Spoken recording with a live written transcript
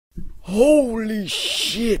Holy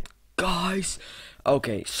shit, guys.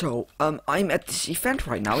 Okay, so I'm at this event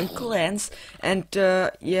right now in Clans, and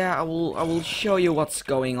yeah, I will show you what's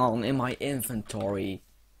going on in my inventory.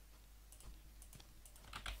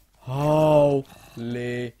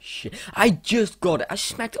 Holy shit! I just got it. I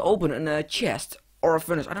smacked open a chest or a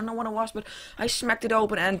furnace. I don't know what it was, but I smacked it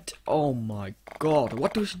open, and oh my god,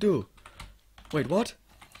 what does it do? Wait, what?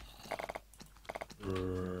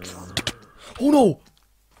 Oh no!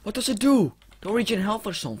 What does it do? Do I regen health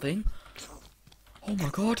or something? Oh my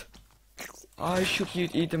god. I should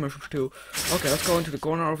eat the mushrooms too. Okay, let's go into the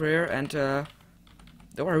corner over here and do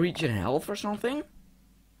I regen health or something?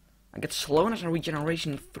 I get slowness and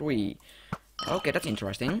regeneration 3. Okay, that's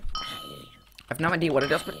interesting. I have no idea what it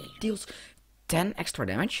does, but it deals 10 extra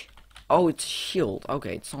damage. Oh, it's shield.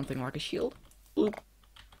 Okay, it's something like a shield. Boop.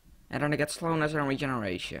 And then I get slowness and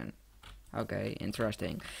regeneration. Okay,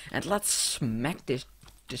 interesting. And let's smack this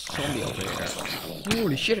zombie over here.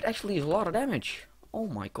 Holy shit, it actually is a lot of damage. Oh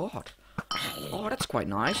my god. Oh, that's quite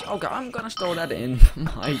nice. Okay, I'm gonna store that in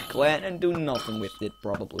my clan and do nothing with it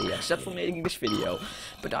probably, except for making this video.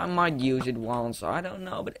 But I might use it once, I don't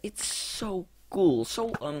know, but it's so cool.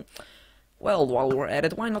 So, well, while we're at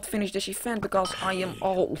it, why not finish this event? Because I am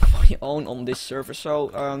all my own on this server, so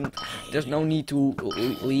there's no need to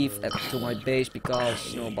leave to my base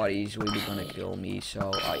because nobody's really gonna kill me.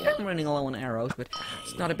 So I am running low on arrows, but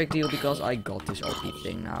it's not a big deal because I got this OP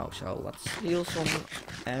thing now. So let's heal some,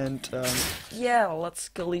 and yeah, let's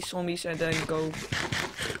kill these zombies and then go.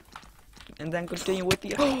 And then continue with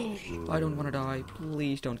the... I don't want to die.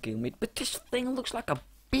 Please don't kill me. But this thing looks like a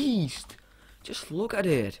beast. Just look at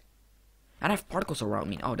it. And I have particles around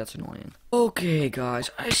me. Oh, that's annoying. Okay, guys,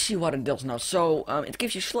 I see what it does now. So, it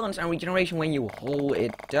gives you slowness and regeneration when you hold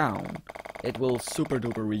it down. It will super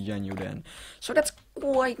duper regen you then. So that's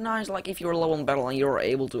quite nice. Like, if you're low on battle and you're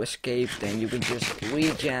able to escape, then you can just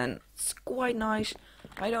regen. It's quite nice.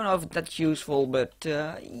 I don't know if that's useful, but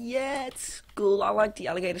yeah, it's cool. I like the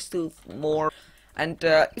Alligators Tooth more. And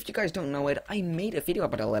if you guys don't know it, I made a video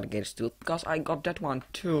about Alligators Tooth because I got that one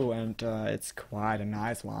too, and it's quite a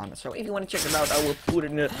nice one. So if you want to check it out, I will put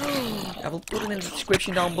it in the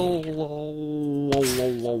description down below.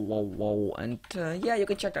 And yeah, you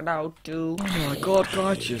can check that out too. Oh my god,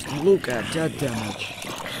 guys, just look at that damage.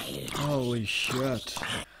 Holy shit.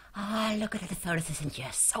 Ah, look at the furnaces and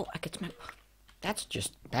chests. Oh, I can smell. That's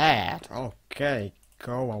just bad. Okay,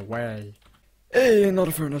 go away. Hey,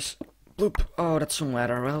 another furnace. Bloop. Oh, that's some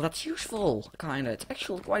leather. Well, that's useful. Kinda. It's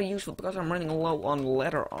actually quite useful because I'm running low on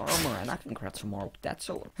leather armor and I can craft some more with that.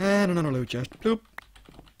 So, and another loot chest. Bloop.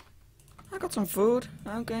 I got some food.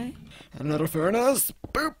 Okay. Another furnace.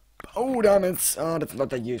 Boop. Oh, diamonds. Oh, that's not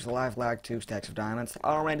that useful. I have like 2 stacks of diamonds.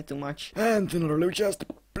 Already too much. And another loot chest.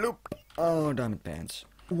 Bloop. Oh, diamond pants.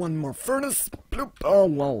 One more furnace. Bloop. Oh,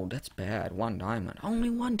 whoa, that's bad. 1 diamond. Only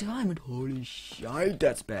 1 diamond. Holy shit,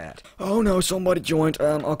 that's bad. Oh no, somebody joined.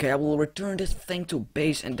 Okay, I will return this thing to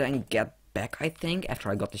base and then get back, I think, after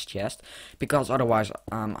I got this chest. Because otherwise,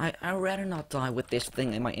 I'd rather not die with this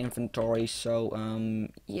thing in my inventory. So,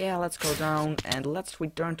 yeah, let's go down and let's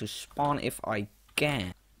return to spawn if I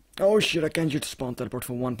can. Oh shit, I can't use the spawn teleport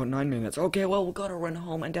for 1.9 minutes. Okay, well, we gotta run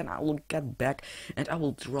home and then I will get back and I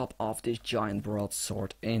will drop off this giant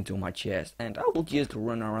broadsword into my chest. And I will just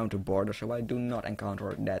run around the border so I do not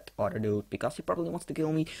encounter that other dude because he probably wants to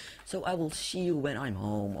kill me. So I will see you when I'm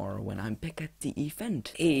home or when I'm back at the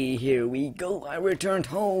event. Hey, here we go. I returned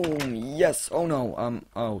home. Yes. Oh no.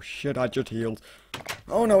 Oh shit, I just healed.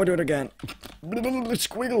 Oh no, I do it again.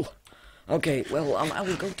 Squiggle. Okay, well, I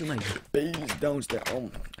will go to my base downstairs.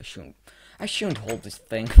 I shouldn't hold this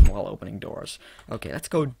thing while opening doors. Okay, let's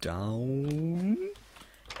go down.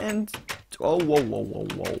 And, oh,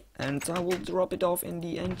 whoa. And I will drop it off in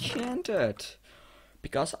the enchanted.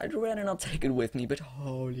 Because I'd rather not take it with me, but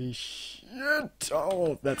holy shit.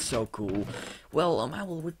 Oh, that's so cool. Well, I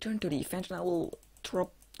will return to the event and I will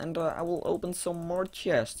drop. And I will open some more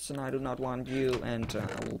chests, and I do not want you, and I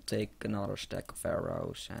will take another stack of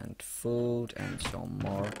arrows, and food, and some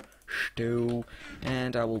more stew,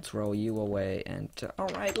 and I will throw you away, and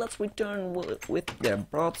alright, let's return with the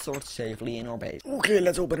broadsword safely in our base. Okay,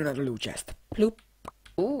 let's open another loot chest. Bloop.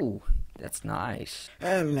 Ooh, that's nice.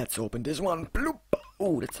 And let's open this one. Bloop.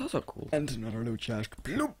 Ooh, that's also cool. And another loot chest.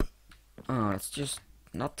 Bloop. Oh, it's just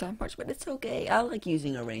not that much, but it's okay. I like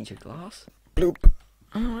using a ranger glass. Bloop.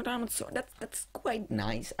 Oh, diamond sword, that's quite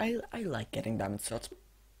nice. I like getting diamond swords.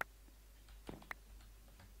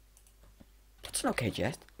 That's an okay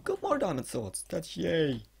chest. Got more diamond swords, that's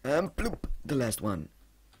yay. Bloop, the last one.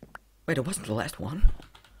 Wait, it wasn't the last one?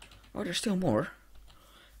 Oh, there's still more.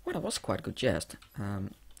 Well, that was quite a good chest.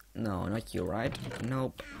 No, not you, right?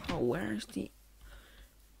 Nope. Oh, where is the...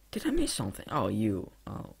 Did I miss something? Oh, you.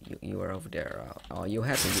 Oh, you were over there. Oh, you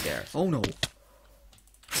had to be there. Oh, no.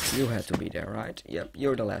 You had to be there, right? Yep,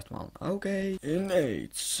 you're the last one. Okay. In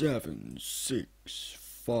 8, 7, 6,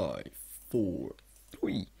 5, 4,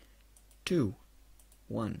 3, 2,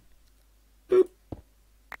 1. Boop.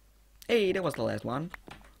 Hey, that was the last one.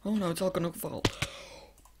 Oh no, it's all gonna fall.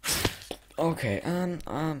 Okay,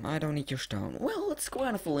 I don't need your stone. Well, let's go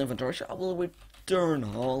out of full inventory, so I will return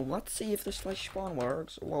home. Let's see if the slash spawn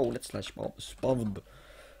works. Whoa, that's slash spawn.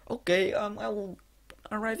 Okay, I will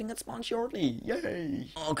arriving at spawn shortly. Yay!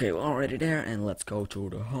 Okay, we're already there, and let's go to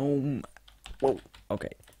the home. Whoa,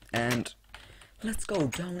 okay, and let's go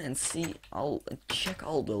down and see. I'll check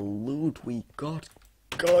all the loot we got,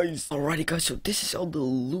 guys. Alrighty, guys, so this is all the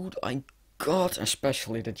loot I got,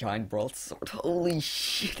 especially the giant broadsword. Holy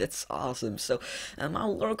shit, that's awesome. So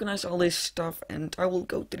I'll organize all this stuff, and I will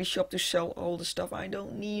go to the shop to sell all the stuff I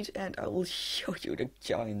don't need, and I will show you the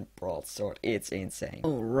giant broadsword. It's insane.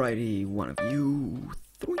 Alrighty, one of you,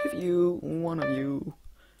 3 of you, 1 of you,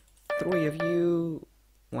 3 of you,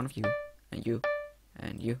 1 of you, and you,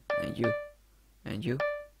 and you, and you, and you,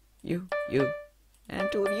 you,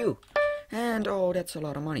 and 2 of you. And oh, that's a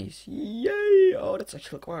lot of monies. Yay! Oh, that's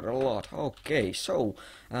actually quite a lot. Okay, so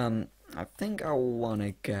I think I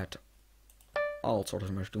wanna get all sorts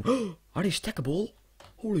of mushrooms. Are they stackable?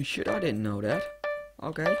 Holy shit, I didn't know that.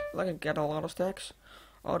 Okay, I can get a lot of stacks.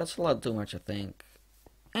 Oh, that's a lot too much, I think.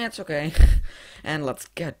 It's okay. And let's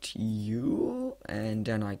get you, and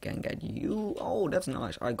then I can get you. Oh, that's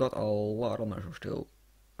nice. I got a lot of mushrooms too.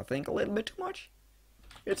 I think a little bit too much.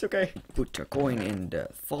 It's okay. Put a coin in the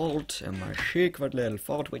vault, in my secret little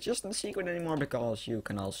vault, which isn't secret anymore because you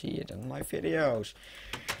can all see it in my videos.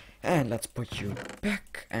 And let's put you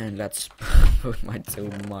back, and let's put my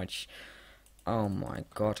too much. Oh my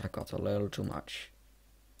god, I got a little too much.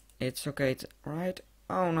 It's okay, right?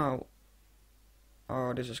 Oh no.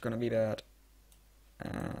 Oh, this is gonna be bad.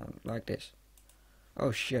 Like this.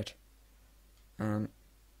 Oh shit.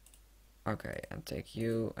 Okay, and take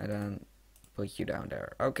you, and then put you down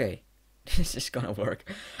there. Okay, this is gonna work.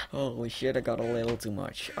 Holy shit, I got a little too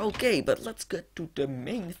much. Okay, but let's get to the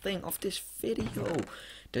main thing of this video.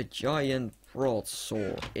 The giant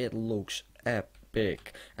broadsword. It looks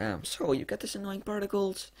epic. So you get these annoying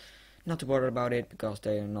particles. Not to bother about it because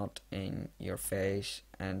they are not in your face,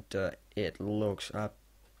 and it looks up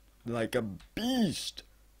like a beast.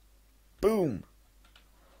 Boom.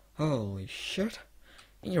 Holy shit.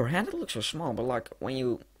 In your hand it looks so small, but like when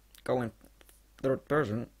you go in 3rd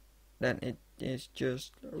person, then it is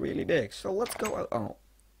just really big. So let's go out. Oh,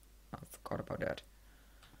 I forgot about that.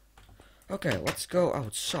 Okay, let's go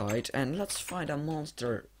outside and let's find a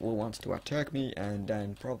monster who wants to attack me and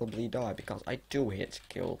then probably die, because I do hit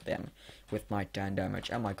kill them with my 10 damage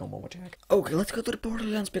and my combo attack. Okay, let's go to the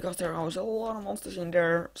Borderlands because there are always a lot of monsters in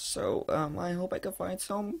there. So I hope I can find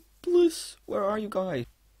some. Please, where are you guys?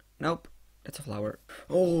 Nope, that's a flower.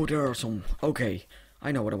 Oh, there are some. Okay,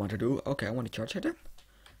 I know what I want to do. Okay, I want to charge at them.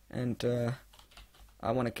 And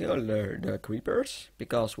I want to kill the creepers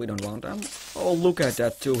because we don't want them. Oh, look at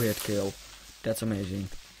that 2-hit kill. That's amazing.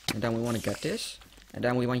 And then we want to get this. And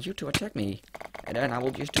then we want you to attack me. And then I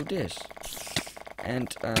will just do this.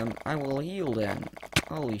 And I will heal then.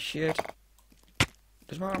 Holy shit.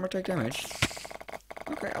 Does my armor take damage?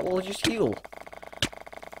 Okay, I will just heal.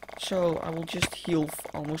 So I will just heal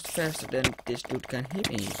almost faster than this dude can hit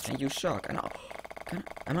me. And you suck. And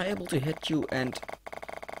am I able to hit you and...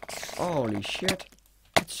 Holy shit.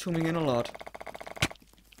 It's zooming in a lot.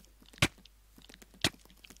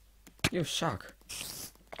 You suck.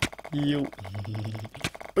 You.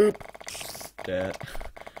 Boop. Dead.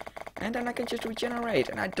 And then I can just regenerate.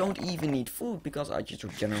 And I don't even need food because I just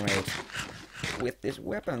regenerate with this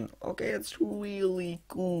weapon. Okay, it's really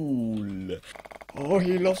cool. Oh,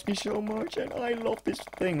 he loves me so much, and I love this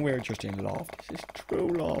thing. We're just in love. This is true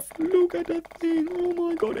love. Look at that thing. Oh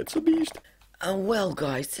my god, it's a beast. Well,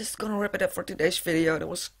 guys, this is gonna wrap it up for today's video. That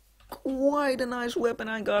was quite a nice weapon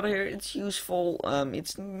I got here. It's useful.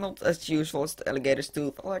 It's not as useful as the Alligators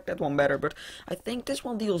Tooth. I like that one better, but I think this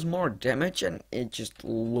one deals more damage, and it just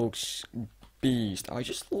looks beast. I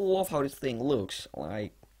just love how this thing looks.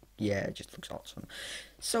 Like, yeah, it just looks awesome.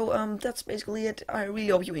 So, that's basically it. I really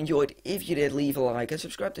hope you enjoyed. If you did, leave a like and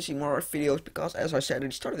subscribe to see more videos, because as I said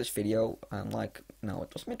at the start of this video, no,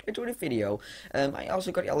 it was midway through the video, I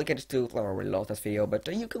also got the Alligators Tooth. I really love that video, but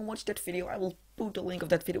you can watch that video. I will put the link of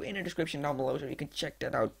that video in the description down below, so you can check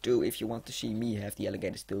that out too if you want to see me have the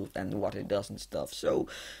Alligators Tooth and what it does and stuff. So,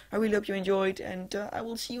 I really hope you enjoyed, and I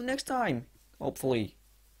will see you next time, hopefully.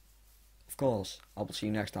 Of course. course, I will see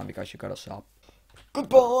you next time because you got a sub.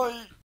 Goodbye!